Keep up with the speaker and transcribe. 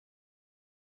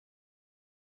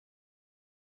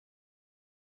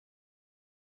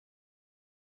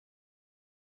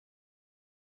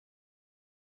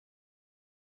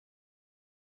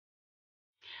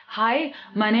Hi,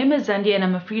 my name is Zandile and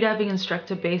I'm a freediving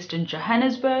instructor based in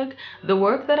Johannesburg. The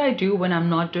work that I do when I'm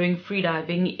not doing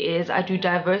freediving is I do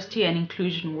diversity and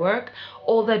inclusion work.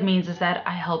 All that means is that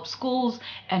I help schools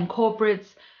and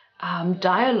corporates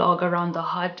dialogue around the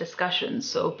hard discussions,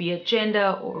 so be it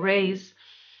gender or race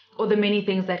or the many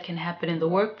things that can happen in the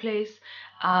workplace.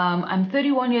 I'm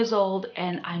 31 years old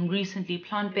and I'm recently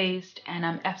plant-based and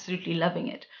I'm absolutely loving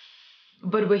it.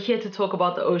 But we're here to talk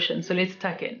about the ocean, so let's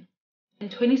tuck in. In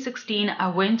 2016, I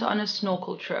went on a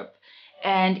snorkel trip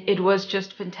and it was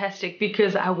just fantastic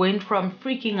because I went from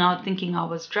freaking out thinking I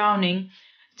was drowning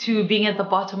to being at the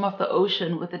bottom of the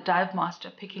ocean with a dive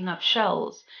master picking up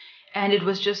shells. And it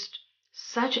was just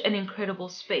such an incredible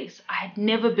space. I had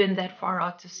never been that far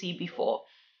out to sea before.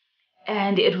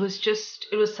 And it was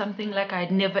something like I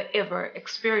had never ever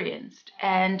experienced.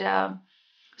 And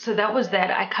so that was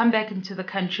that. I come back into the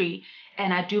country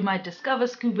and I do my Discover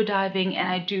Scuba diving and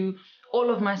I do all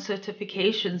of my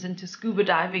certifications into scuba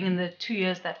diving in the 2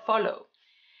 years that follow.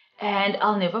 And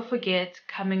I'll never forget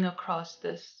coming across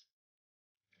this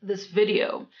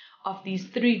video of these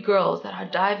 3 girls that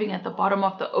are diving at the bottom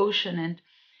of the ocean and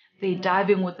they're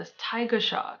diving with this tiger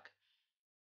shark.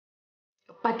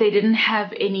 But they didn't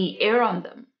have any air on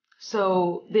them.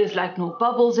 So there's like no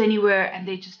bubbles anywhere and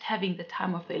they're just having the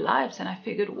time of their lives. And I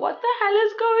figured, what the hell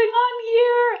is going on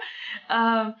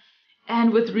here?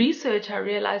 And with research, I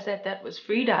realized that that was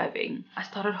freediving. I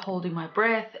started holding my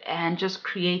breath and just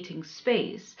creating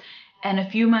space. And a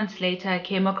few months later, I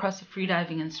came across a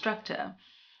freediving instructor.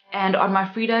 And on my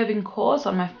freediving course,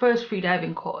 on my first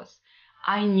freediving course,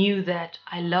 I knew that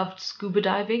I loved scuba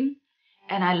diving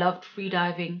and I loved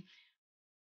freediving.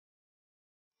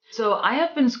 So I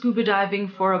have been scuba diving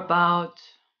for about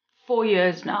 4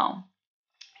 years now.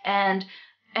 And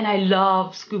I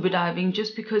love scuba diving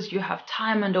just because you have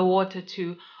time underwater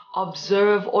to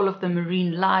observe all of the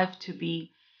marine life, to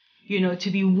be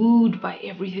wooed by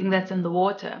everything that's in the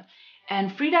water.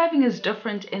 And freediving is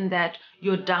different in that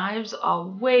your dives are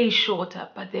way shorter,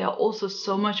 but they are also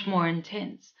so much more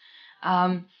intense.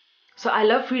 So I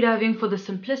love freediving for the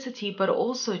simplicity, but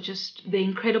also just the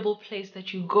incredible place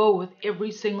that you go with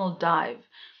every single dive.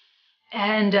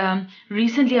 And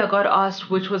recently I got asked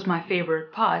which was my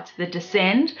favorite part, the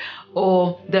descent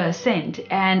or the ascent.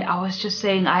 And I was just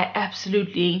saying I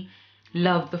absolutely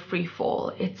love the free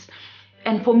fall.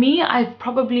 And for me, I've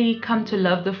probably come to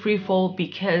love the free fall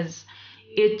because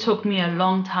it took me a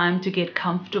long time to get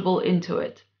comfortable into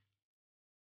it.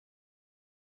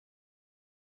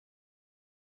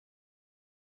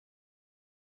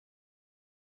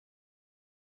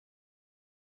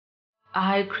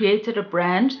 I created a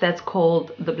brand that's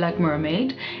called the Black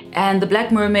Mermaid, and the Black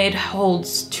Mermaid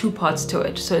holds 2 parts to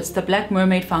it. So it's the Black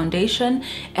Mermaid Foundation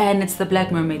and it's the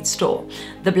Black Mermaid store.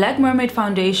 The Black Mermaid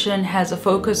Foundation has a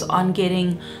focus on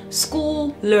getting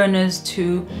school learners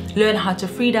to learn how to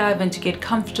freedive and to get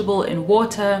comfortable in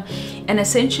water, and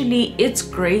essentially it's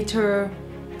greater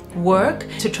work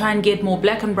to try and get more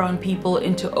black and brown people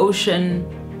into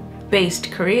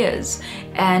ocean-based careers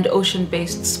and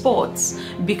ocean-based sports,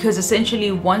 because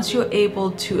essentially once you're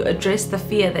able to address the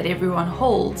fear that everyone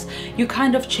holds, you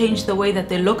kind of change the way that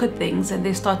they look at things and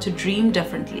they start to dream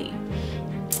differently.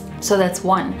 So that's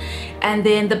one. And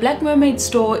then the Black Mermaid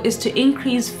store is to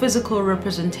increase physical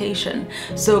representation.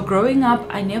 So growing up,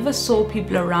 I never saw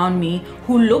people around me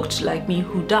who looked like me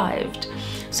who dived.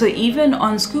 So even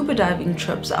on scuba diving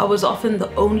trips, I was often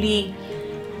the only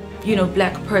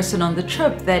black person on the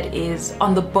trip that is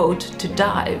on the boat to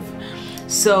dive.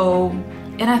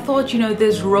 And I thought,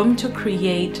 there's room to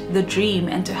create the dream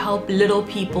and to help little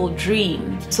people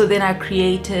dream. So then I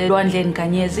created Lwandle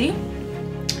Nkanyezi.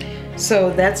 So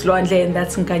that's Lwandle and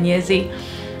that's Nkanyezi.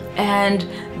 And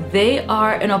they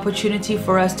are an opportunity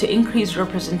for us to increase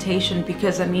representation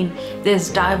because, there's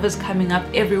divers coming up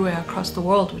everywhere across the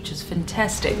world, which is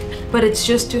fantastic. But it's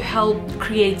just to help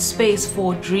create space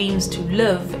for dreams to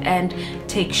live and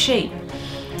take shape.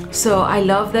 So I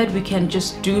love that we can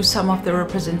just do some of the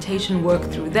representation work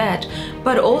through that,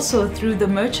 but also through the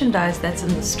merchandise that's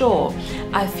in the store.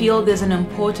 I feel there's an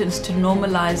importance to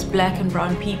normalize black and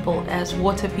brown people as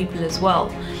water people as well.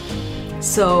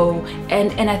 So,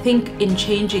 and I think in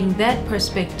changing that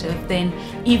perspective, then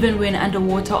even when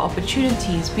underwater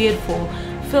opportunities, be it for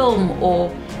film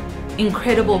or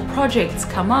incredible projects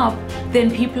come up,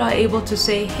 then people are able to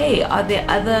say, hey, are there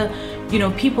other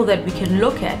people that we can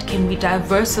look at? Can we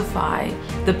diversify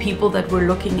the people that we're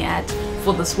looking at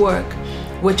for this work?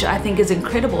 Which I think is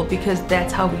incredible because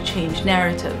that's how we change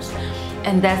narratives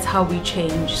and that's how we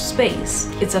change space.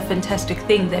 It's a fantastic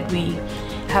thing that we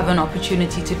have an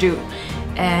opportunity to do.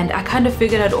 and I kind of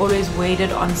figured I'd always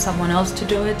waited on someone else to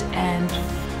do it, and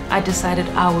I decided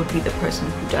I would be the person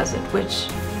who does it, which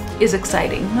is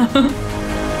exciting.